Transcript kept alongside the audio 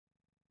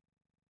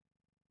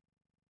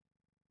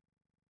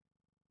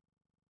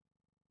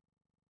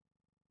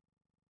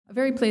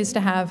Very pleased to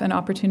have an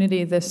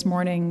opportunity this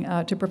morning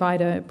to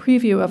provide a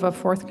preview of a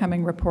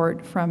forthcoming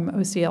report from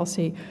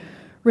OCLC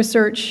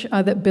research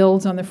that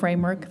builds on the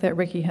framework that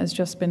Ricky has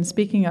just been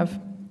speaking of.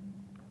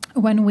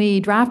 When we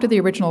drafted the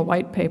original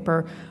white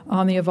paper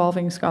on the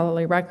evolving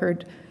scholarly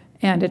record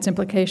and its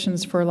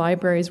implications for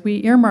libraries,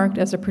 we earmarked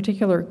as a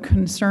particular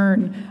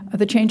concern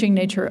the changing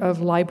nature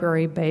of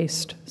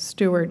library-based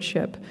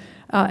stewardship.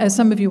 As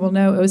some of you will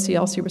know,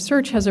 OCLC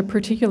research has a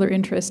particular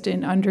interest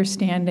in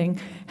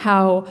understanding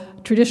how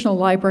traditional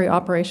library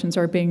operations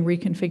are being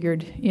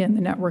reconfigured in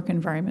the network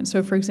environment.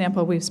 So, for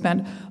example, we've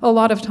spent a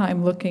lot of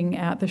time looking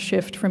at the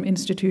shift from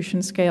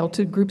institution scale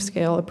to group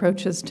scale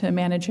approaches to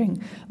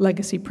managing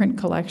legacy print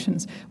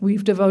collections.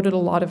 We've devoted a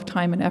lot of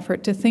time and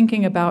effort to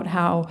thinking about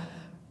how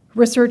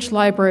research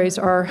libraries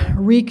are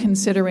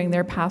reconsidering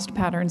their past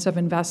patterns of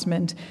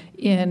investment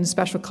in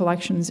special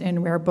collections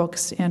and rare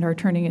books and are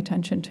turning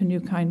attention to new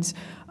kinds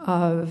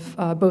of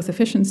both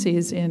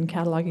efficiencies in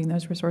cataloging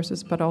those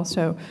resources, but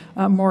also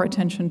more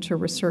attention to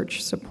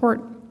research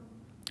support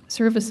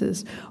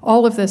services.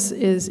 All of this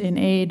is in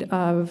aid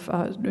of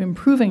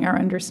improving our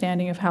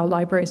understanding of how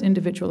libraries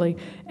individually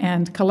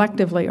and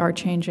collectively are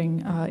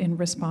changing in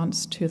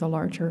response to the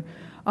larger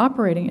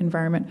operating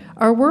environment.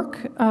 Our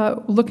work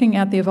looking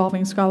at the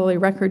evolving scholarly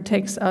record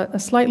takes a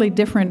slightly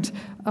different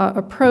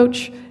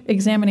approach,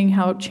 examining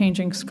how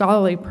changing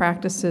scholarly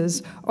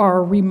practices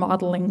are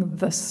remodeling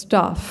the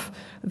stuff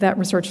that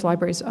research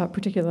libraries,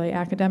 particularly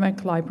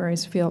academic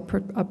libraries, feel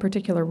a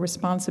particular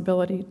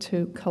responsibility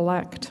to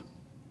collect.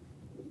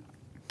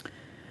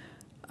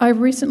 I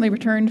recently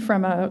returned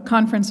from a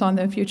conference on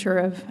the future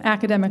of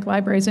academic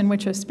libraries in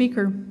which a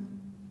speaker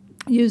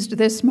used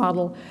this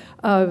model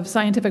of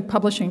scientific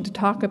publishing to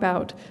talk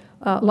about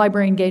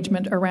library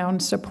engagement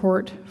around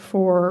support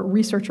for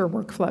researcher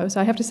workflows.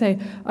 I have to say,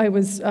 I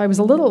was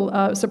a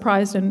little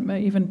surprised and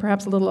even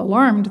perhaps a little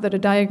alarmed that a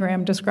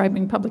diagram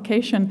describing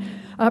publication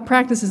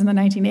practices in the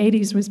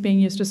 1980s was being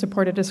used to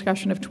support a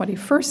discussion of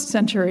 21st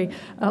century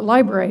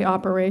library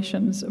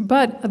operations.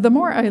 But the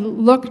more I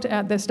looked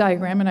at this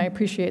diagram, and I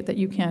appreciate that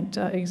you can't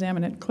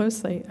examine it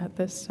closely at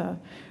this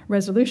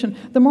resolution,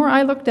 the more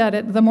I looked at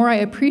it, the more I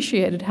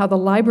appreciated how the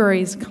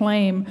library's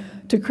claim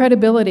to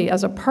credibility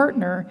as a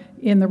partner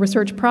in the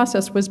research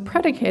process was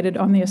predicated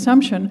on the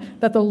assumption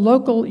that the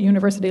local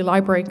university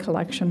library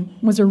collection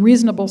was a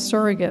reasonable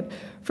surrogate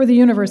for the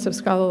universe of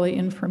scholarly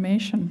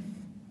information.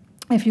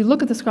 If you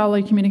look at the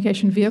scholarly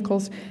communication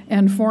vehicles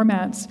and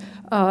formats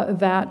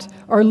that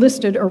are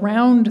listed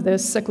around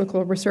this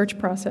cyclical research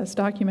process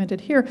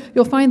documented here,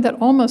 you'll find that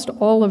almost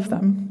all of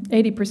them,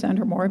 80%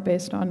 or more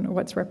based on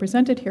what's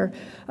represented here,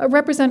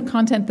 represent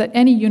content that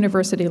any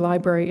university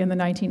library in the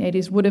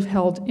 1980s would have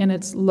held in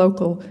its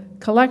local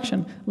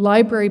collection.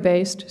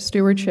 Library-based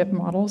stewardship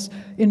models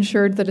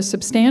ensured that a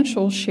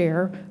substantial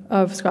share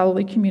of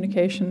scholarly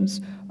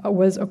communications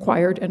was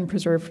acquired and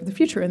preserved for the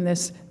future, and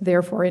this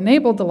therefore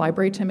enabled the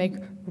library to make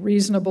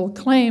reasonable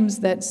claims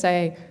that,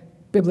 say,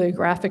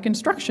 bibliographic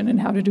instruction in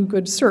how to do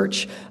good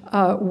search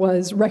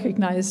was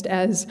recognized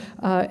as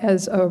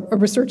a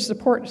research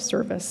support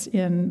service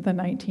in the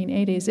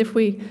 1980s. If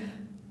we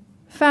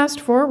fast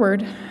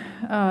forward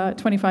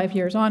 25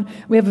 years on,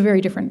 we have a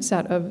very different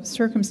set of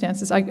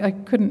circumstances. I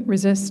couldn't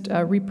resist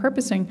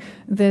repurposing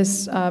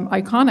this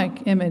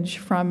iconic image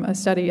from a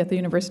study at the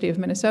University of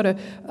Minnesota.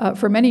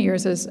 For many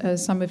years,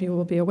 as some of you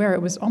will be aware,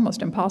 it was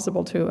almost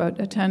impossible to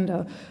attend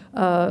an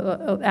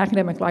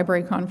academic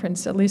library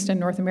conference, at least in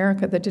North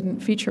America, that didn't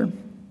feature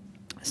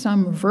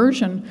some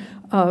version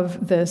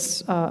of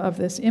this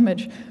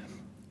image.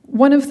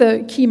 One of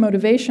the key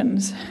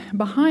motivations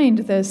behind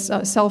this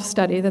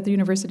self-study that the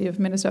University of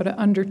Minnesota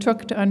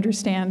undertook to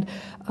understand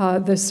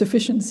the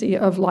sufficiency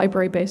of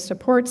library-based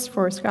supports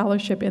for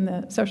scholarship in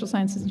the social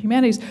sciences and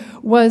humanities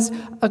was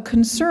a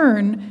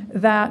concern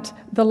that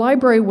the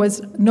library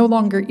was no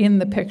longer in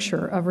the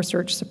picture of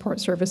research support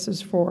services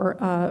for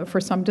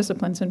some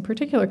disciplines in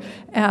particular.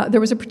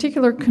 There was a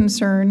particular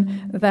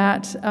concern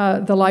that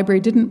the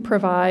library didn't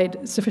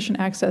provide sufficient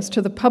access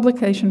to the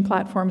publication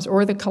platforms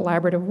or the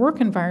collaborative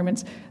work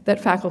environments that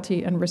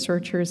faculty and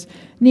researchers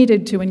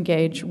needed to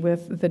engage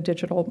with the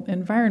digital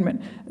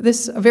environment.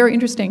 This very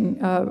interesting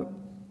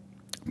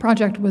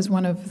project was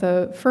one of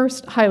the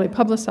first highly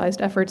publicized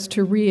efforts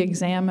to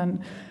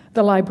re-examine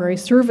the library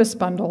service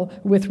bundle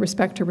with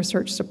respect to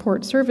research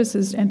support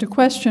services and to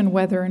question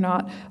whether or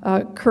not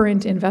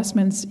current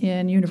investments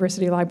in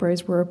university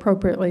libraries were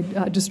appropriately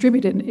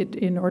distributed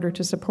in order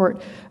to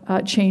support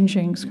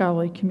changing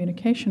scholarly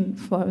communication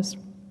flows.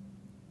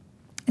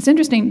 It's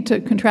interesting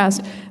to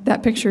contrast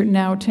that picture,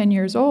 now 10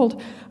 years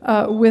old,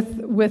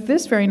 with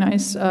this very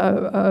nice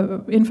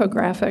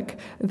infographic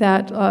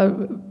that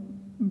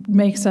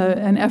makes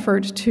an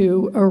effort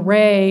to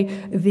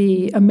array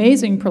the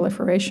amazing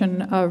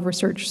proliferation of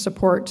research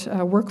support,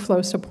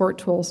 workflow support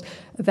tools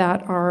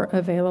that are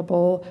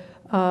available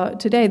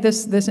today.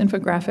 This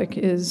infographic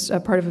is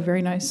part of a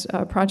very nice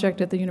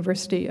project at the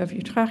University of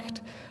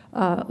Utrecht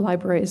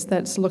libraries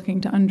that's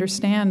looking to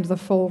understand the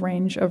full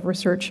range of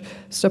research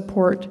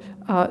support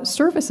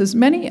services.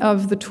 Many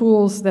of the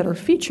tools that are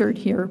featured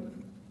here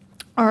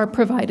are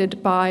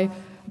provided by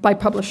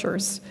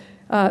publishers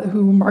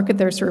who market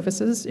their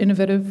services,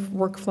 innovative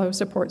workflow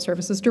support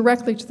services,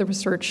 directly to the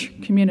research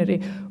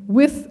community,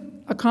 with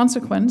a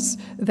consequence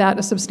that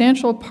a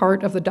substantial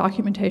part of the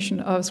documentation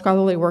of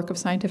scholarly work of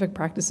scientific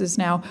practice is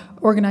now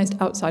organized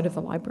outside of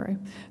the library.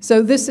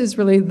 So this is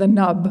really the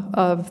nub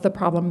of the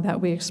problem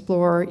that we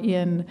explore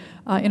in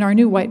our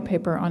new white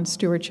paper on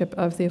stewardship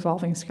of the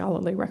evolving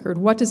scholarly record.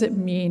 What does it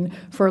mean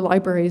for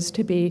libraries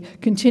to be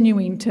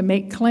continuing to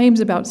make claims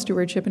about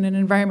stewardship in an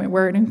environment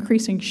where an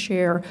increasing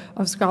share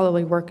of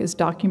scholarly work is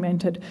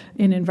documented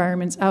in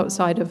environments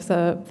outside of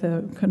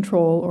the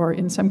control, or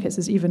in some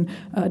cases even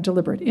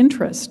deliberate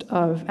interest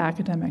of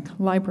academic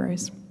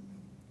libraries?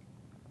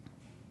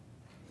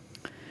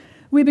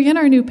 We begin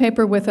our new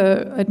paper with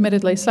a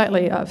admittedly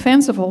slightly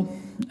fanciful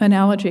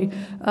analogy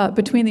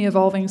between the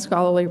evolving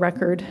scholarly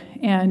record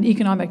and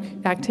economic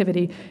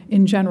activity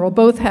in general.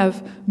 Both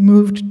have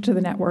moved to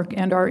the network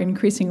and are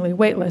increasingly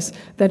weightless.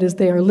 That is,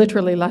 they are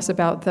literally less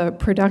about the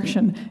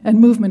production and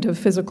movement of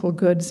physical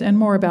goods and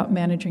more about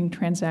managing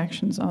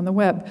transactions on the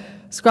web.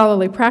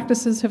 Scholarly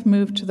practices have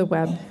moved to the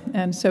web,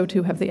 and so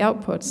too have the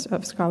outputs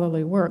of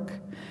scholarly work.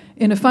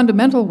 In a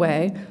fundamental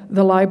way,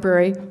 the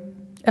library,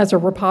 as a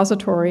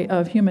repository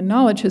of human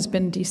knowledge, has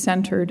been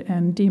decentered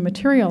and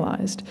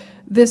dematerialized.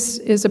 This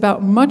is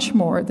about much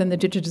more than the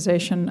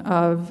digitization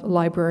of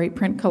library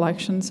print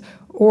collections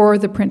or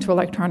the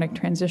print-to-electronic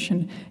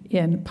transition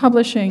in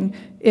publishing.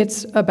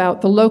 It's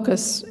about the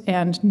locus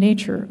and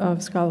nature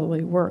of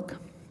scholarly work.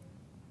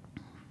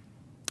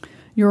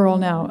 You're all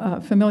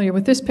now familiar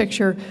with this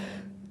picture.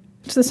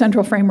 It's the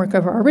central framework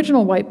of our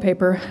original white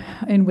paper,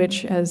 in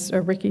which, as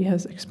Ricky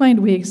has explained,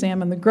 we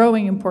examine the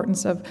growing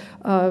importance of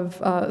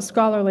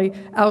scholarly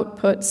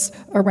outputs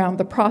around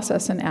the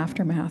process and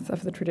aftermath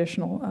of the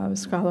traditional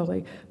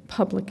scholarly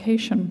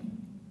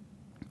publication.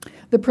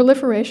 The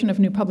proliferation of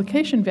new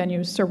publication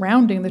venues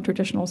surrounding the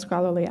traditional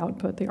scholarly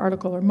output, the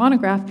article or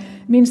monograph,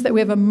 means that we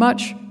have a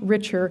much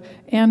richer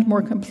and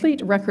more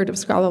complete record of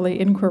scholarly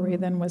inquiry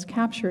than was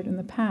captured in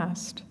the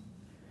past.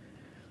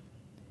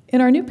 In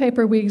our new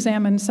paper, we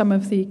examine some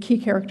of the key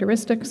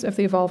characteristics of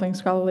the evolving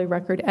scholarly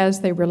record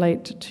as they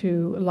relate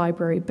to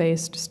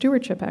library-based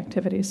stewardship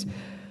activities.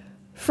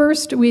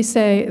 First, we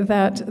say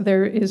that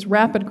there is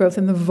rapid growth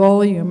in the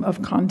volume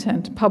of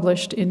content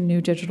published in new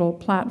digital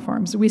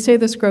platforms. We say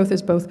this growth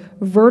is both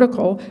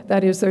vertical,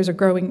 that is, there's a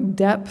growing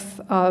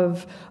depth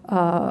of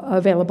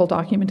available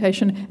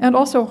documentation, and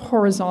also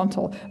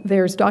horizontal.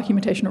 There's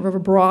documentation of a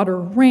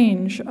broader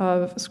range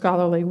of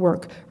scholarly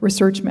work,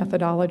 research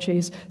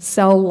methodologies,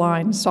 cell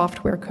lines,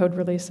 software code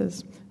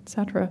releases,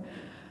 etc.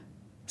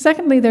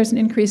 Secondly, there's an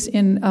increase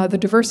in the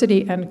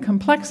diversity and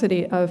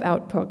complexity of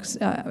outputs,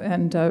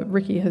 and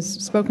Ricky has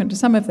spoken to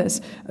some of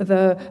this,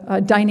 the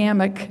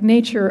dynamic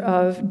nature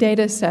of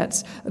data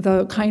sets,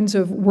 the kinds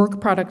of work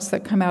products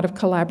that come out of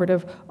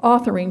collaborative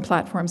authoring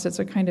platforms. It's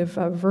a kind of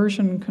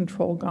version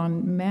control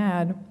gone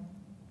mad.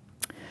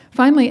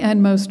 Finally,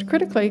 and most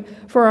critically,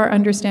 for our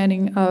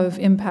understanding of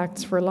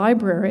impacts for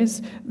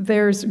libraries,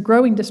 there's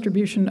growing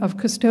distribution of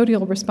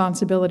custodial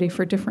responsibility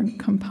for different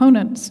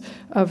components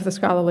of the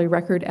scholarly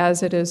record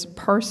as it is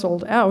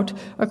parceled out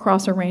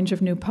across a range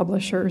of new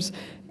publishers,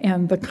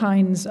 and the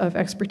kinds of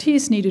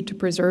expertise needed to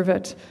preserve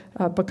it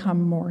become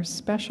more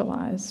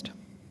specialized.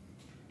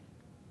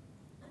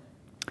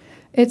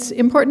 It's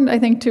important, I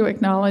think, to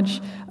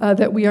acknowledge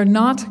that we are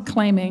not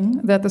claiming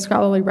that the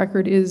scholarly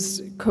record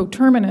is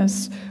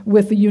coterminous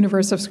with the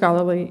universe of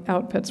scholarly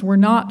outputs. We're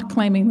not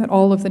claiming that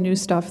all of the new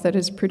stuff that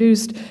is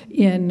produced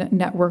in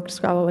networked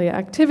scholarly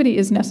activity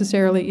is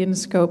necessarily in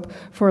scope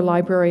for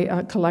library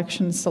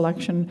collection,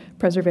 selection,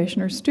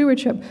 preservation, or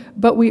stewardship.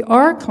 But we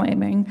are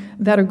claiming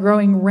that a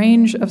growing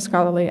range of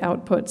scholarly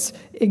outputs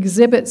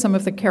exhibit some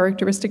of the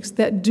characteristics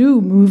that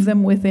do move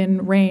them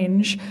within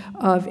range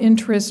of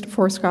interest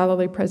for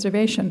scholarly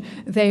preservation.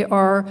 They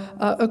are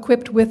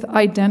equipped with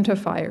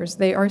identifiers.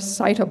 They are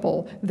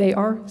citable. They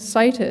are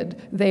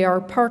cited. They are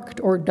parked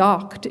or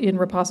docked in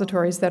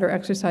repositories that are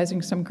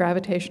exercising some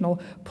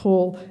gravitational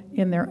pull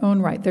in their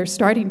own right. They're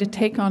starting to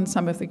take on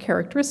some of the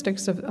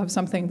characteristics of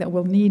something that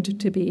will need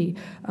to be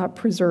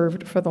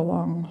preserved for the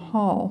long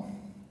haul.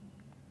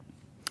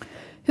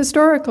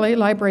 Historically,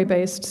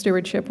 library-based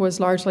stewardship was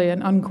largely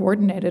an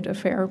uncoordinated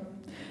affair.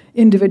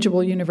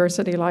 Individual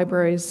university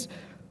libraries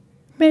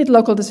made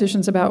local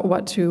decisions about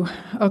what to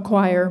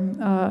acquire,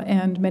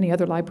 and many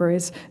other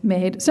libraries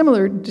made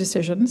similar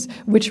decisions,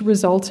 which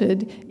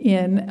resulted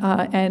in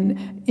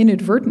an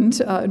inadvertent,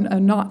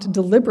 not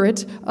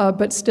deliberate,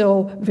 but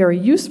still very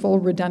useful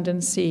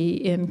redundancy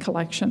in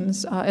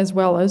collections, as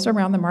well as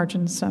around the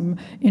margins some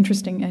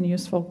interesting and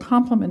useful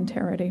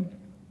complementarity.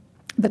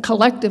 The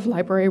collective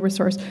library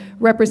resource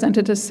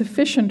represented a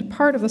sufficient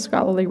part of the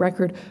scholarly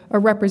record, a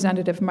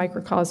representative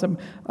microcosm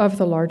of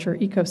the larger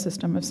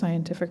ecosystem of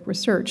scientific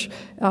research.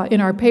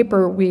 In our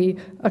paper, we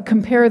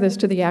compare this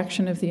to the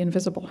action of the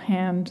invisible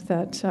hand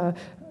that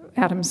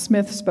Adam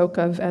Smith spoke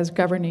of as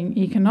governing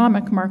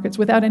economic markets.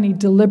 Without any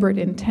deliberate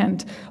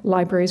intent,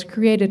 libraries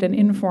created an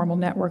informal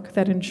network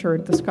that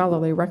ensured the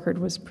scholarly record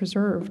was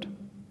preserved.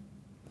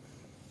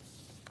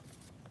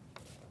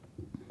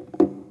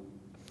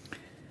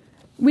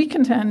 We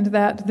contend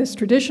that this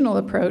traditional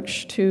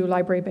approach to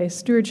library-based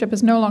stewardship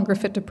is no longer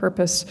fit to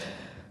purpose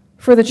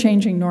for the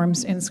changing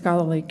norms in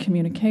scholarly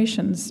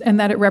communications, and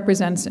that it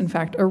represents, in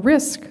fact, a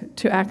risk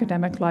to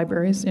academic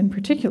libraries in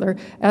particular,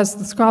 as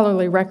the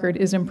scholarly record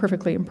is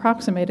imperfectly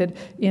approximated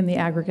in the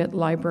aggregate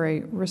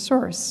library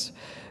resource.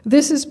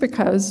 This is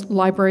because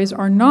libraries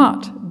are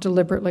not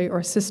deliberately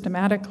or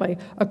systematically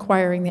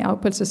acquiring the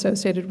outputs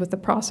associated with the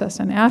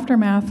process and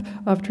aftermath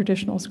of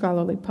traditional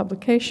scholarly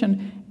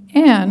publication,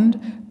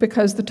 and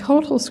because the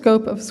total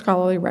scope of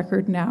scholarly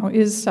record now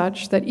is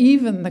such that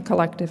even the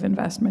collective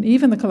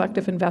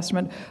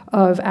investment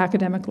of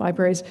academic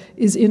libraries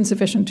is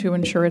insufficient to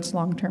ensure its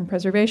long-term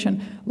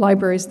preservation.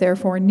 Libraries,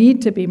 therefore,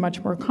 need to be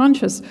much more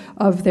conscious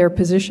of their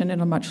position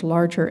in a much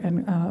larger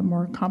and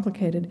more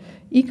complicated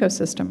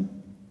ecosystem.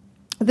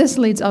 This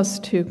leads us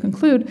to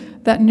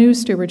conclude that new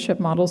stewardship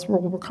models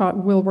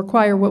will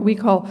require what we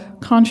call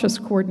conscious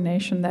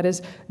coordination, that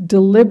is,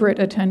 deliberate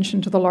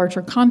attention to the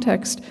larger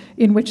context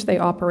in which they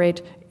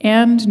operate,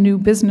 and new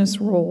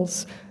business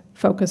roles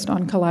focused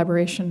on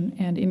collaboration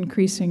and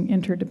increasing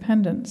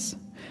interdependence.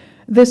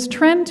 This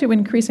trend to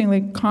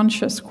increasingly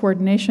conscious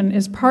coordination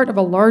is part of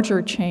a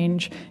larger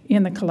change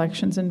in the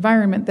collections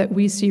environment that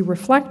we see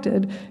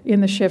reflected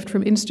in the shift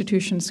from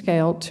institution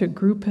scale to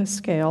group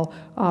scale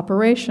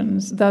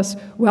operations. Thus,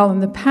 while in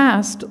the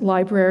past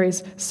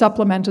libraries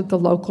supplemented the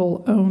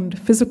local owned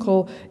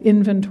physical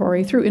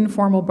inventory through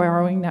informal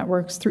borrowing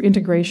networks, through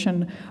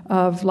integration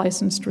of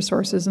licensed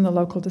resources in the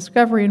local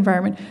discovery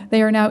environment,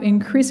 they are now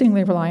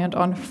increasingly reliant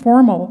on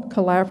formal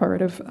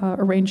collaborative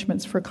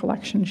arrangements for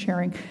collection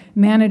sharing.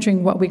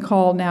 Managing what we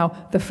call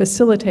now the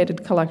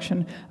facilitated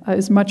collection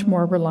is much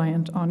more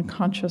reliant on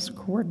conscious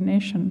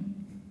coordination.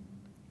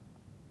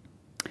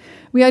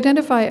 We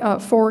identify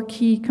 4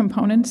 key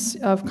components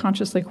of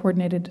consciously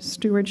coordinated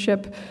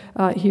stewardship,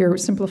 here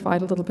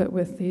simplified a little bit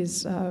with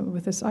this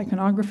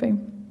iconography.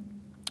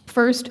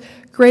 First,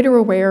 greater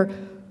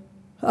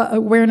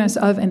awareness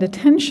of and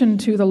attention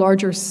to the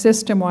larger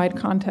system-wide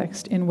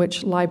context in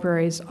which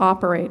libraries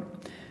operate.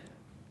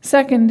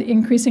 Second,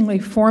 increasingly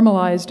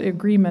formalized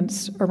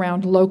agreements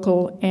around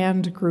local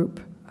and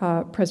group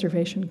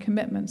preservation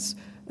commitments.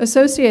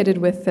 Associated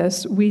with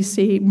this, we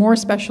see more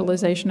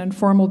specialization and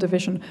formal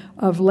division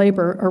of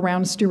labor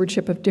around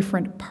stewardship of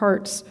different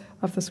parts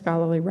of the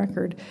scholarly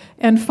record.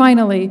 And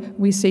finally,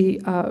 we see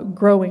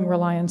growing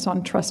reliance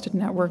on trusted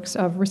networks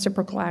of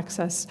reciprocal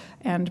access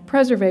and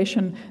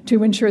preservation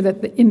to ensure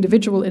that the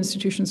individual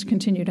institutions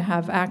continue to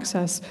have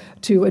access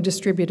to a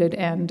distributed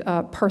and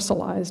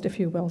parcelized, if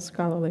you will,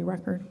 scholarly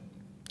record.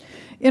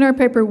 In our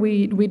paper,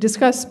 we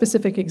discuss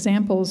specific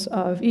examples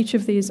of each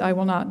of these. I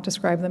will not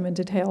describe them in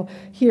detail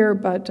here,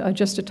 but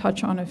just to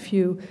touch on a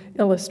few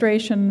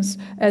illustrations.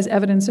 As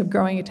evidence of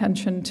growing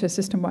attention to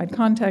system-wide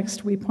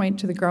context, we point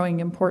to the growing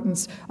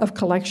importance of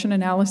collection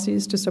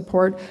analyses to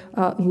support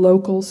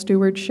local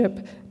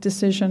stewardship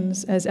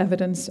decisions. As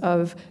evidence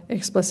of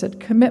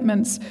explicit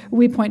commitments,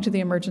 we point to the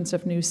emergence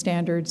of new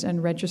standards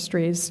and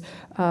registries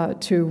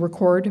to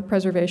record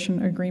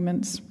preservation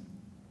agreements.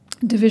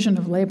 Division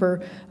of labor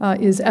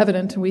is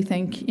evident, we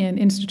think, in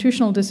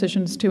institutional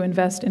decisions to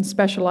invest in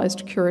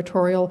specialized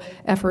curatorial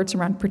efforts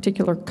around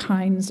particular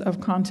kinds of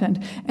content,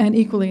 and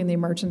equally in the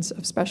emergence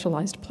of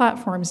specialized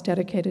platforms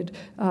dedicated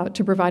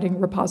to providing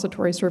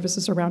repository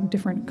services around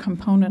different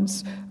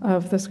components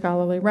of the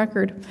scholarly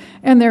record.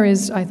 And there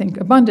is, I think,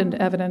 abundant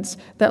evidence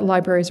that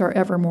libraries are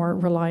ever more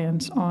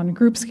reliant on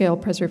group-scale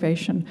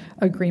preservation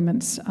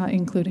agreements,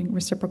 including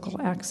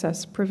reciprocal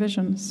access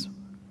provisions.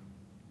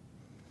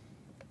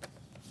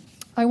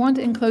 I want,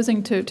 in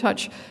closing, to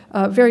touch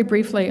very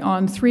briefly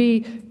on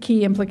 3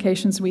 key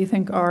implications we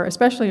think are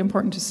especially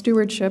important to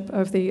stewardship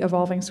of the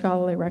evolving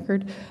scholarly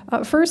record.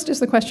 First is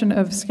the question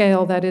of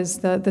scale, that is,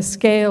 the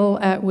scale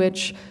at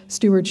which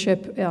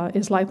stewardship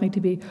is likely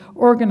to be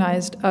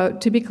organized.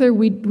 To be clear,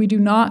 we do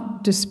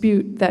not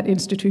dispute that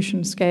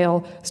institution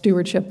scale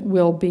stewardship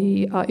will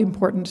be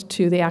important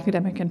to the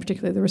academic and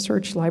particularly the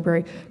research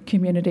library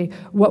community.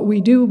 What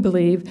we do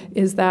believe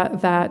is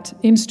that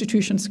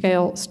institution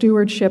scale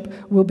stewardship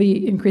will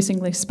be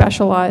increasingly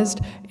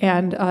specialized,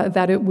 and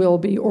that it will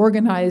be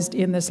organized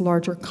in this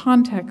larger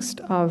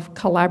context of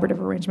collaborative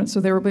arrangements. So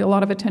there will be a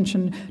lot of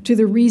attention to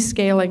the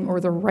rescaling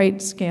or the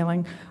right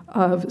scaling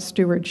of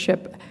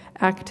stewardship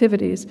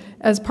activities.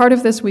 As part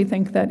of this, we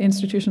think that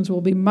institutions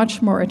will be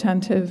much more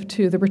attentive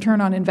to the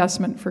return on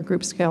investment for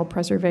group scale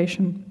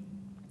preservation.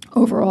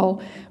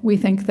 Overall, we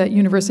think that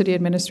university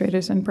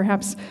administrators and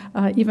perhaps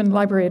even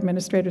library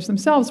administrators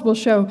themselves will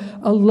show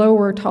a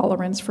lower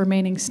tolerance for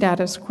remaining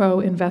status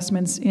quo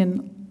investments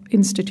in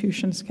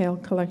institution-scale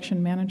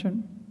collection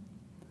management.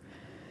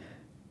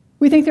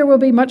 We think there will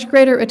be much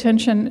greater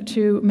attention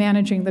to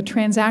managing the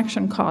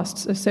transaction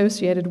costs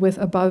associated with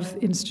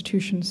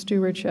above-institution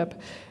stewardship.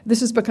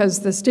 This is because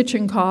the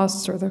stitching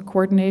costs or the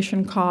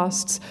coordination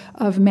costs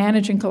of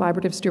managing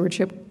collaborative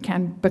stewardship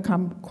can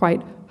become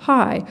quite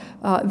high.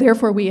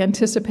 Therefore, we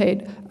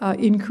anticipate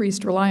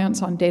increased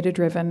reliance on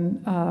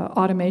data-driven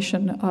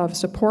automation of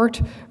support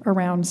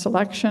around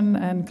selection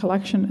and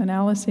collection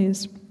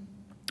analyses.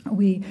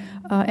 We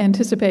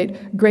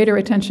anticipate greater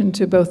attention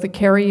to both the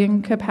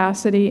carrying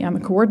capacity and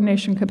the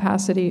coordination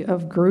capacity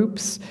of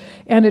groups,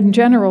 and in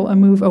general, a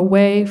move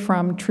away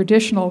from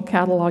traditional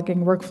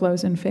cataloging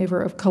workflows in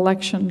favor of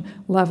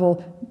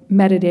collection-level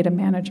metadata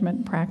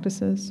management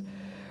practices.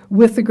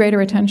 With the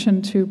greater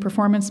attention to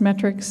performance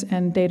metrics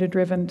and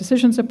data-driven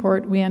decision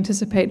support, we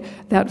anticipate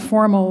that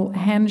formal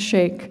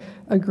handshake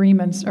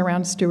agreements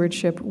around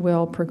stewardship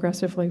will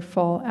progressively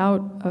fall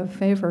out of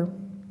favor.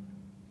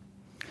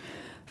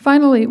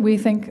 Finally, we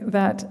think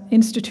that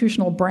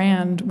institutional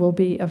brand will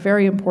be a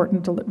very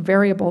important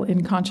variable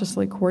in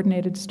consciously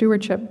coordinated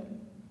stewardship.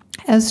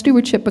 As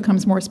stewardship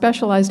becomes more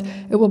specialized,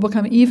 it will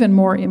become even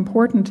more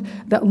important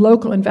that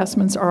local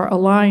investments are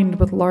aligned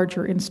with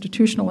larger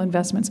institutional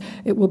investments.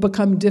 It will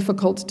become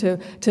difficult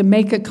to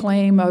make a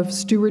claim of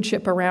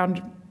stewardship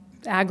around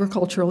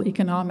agricultural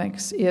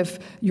economics if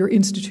your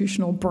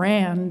institutional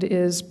brand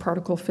is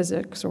particle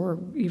physics or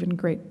even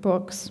great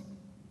books.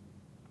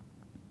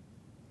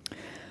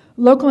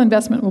 Local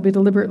investment will be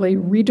deliberately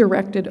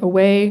redirected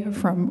away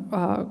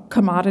from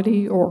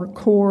commodity or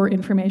core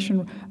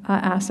information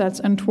assets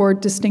and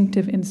toward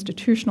distinctive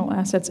institutional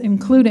assets,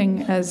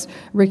 including, as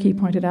Ricky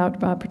pointed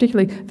out,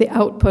 particularly the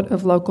output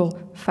of local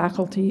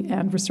faculty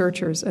and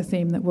researchers, a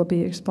theme that we'll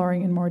be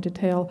exploring in more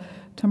detail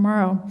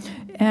tomorrow.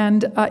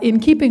 And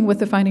in keeping with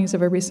the findings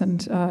of a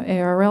recent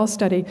ARL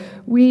study,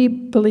 we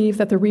believe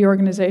that the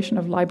reorganization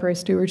of library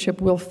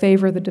stewardship will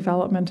favor the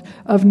development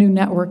of new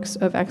networks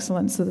of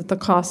excellence so that the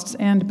costs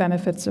and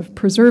benefits of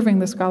preserving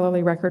the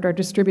scholarly record are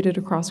distributed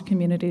across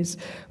communities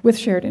with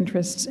shared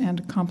interests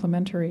and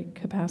complementary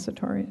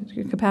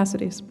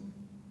capacities.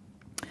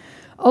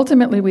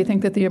 Ultimately, we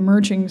think that the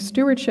emerging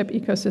stewardship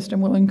ecosystem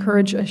will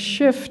encourage a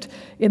shift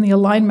in the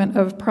alignment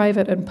of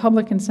private and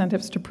public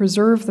incentives to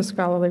preserve the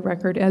scholarly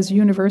record as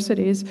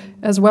universities,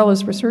 as well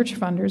as research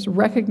funders,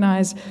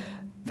 recognize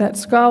that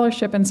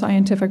scholarship and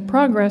scientific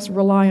progress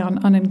rely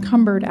on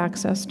unencumbered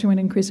access to an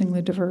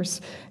increasingly diverse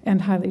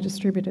and highly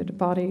distributed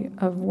body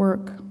of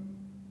work.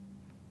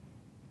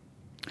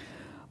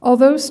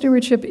 Although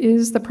stewardship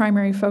is the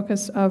primary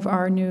focus of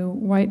our new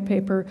white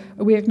paper,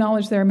 we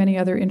acknowledge there are many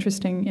other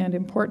interesting and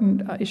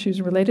important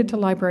issues related to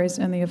libraries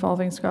and the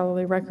evolving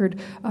scholarly record,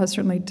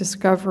 certainly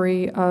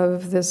discovery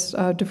of this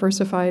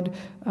diversified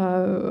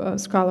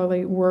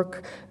scholarly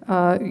work,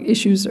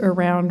 issues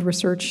around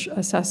research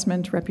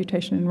assessment,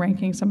 reputation, and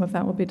ranking. Some of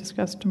that will be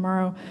discussed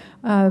tomorrow.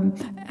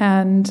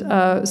 And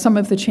some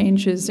of the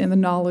changes in the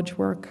knowledge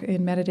work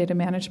in metadata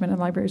management and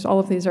libraries.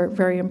 All of these are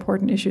very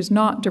important issues,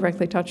 not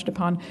directly touched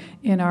upon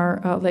in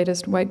our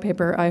latest white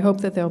paper. I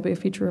hope that they'll be a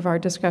feature of our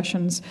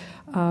discussions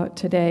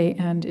today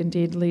and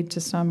indeed lead to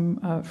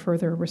some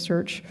further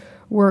research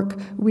work.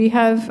 We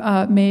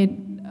have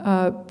made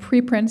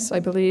preprints, I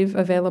believe,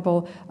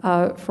 available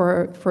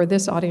for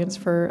this audience,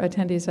 for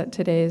attendees at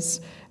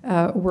today's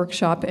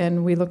workshop,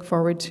 and we look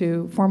forward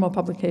to formal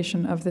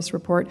publication of this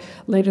report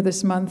later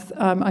this month.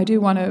 I do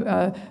want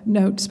to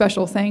note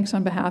special thanks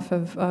on behalf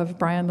of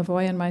Brian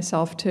Lavoie and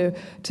myself to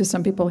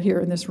some people here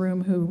in this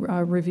room who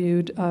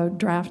reviewed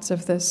drafts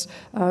of this.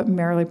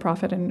 Marilee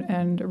Prophet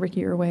and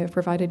Ricky Irway have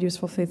provided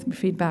useful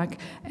feedback,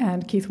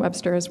 and Keith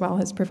Webster as well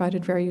has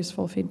provided very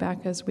useful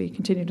feedback as we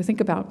continue to think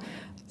about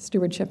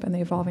stewardship and the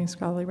evolving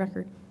scholarly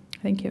record.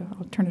 Thank you.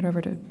 I'll turn it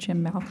over to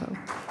Jim Malko.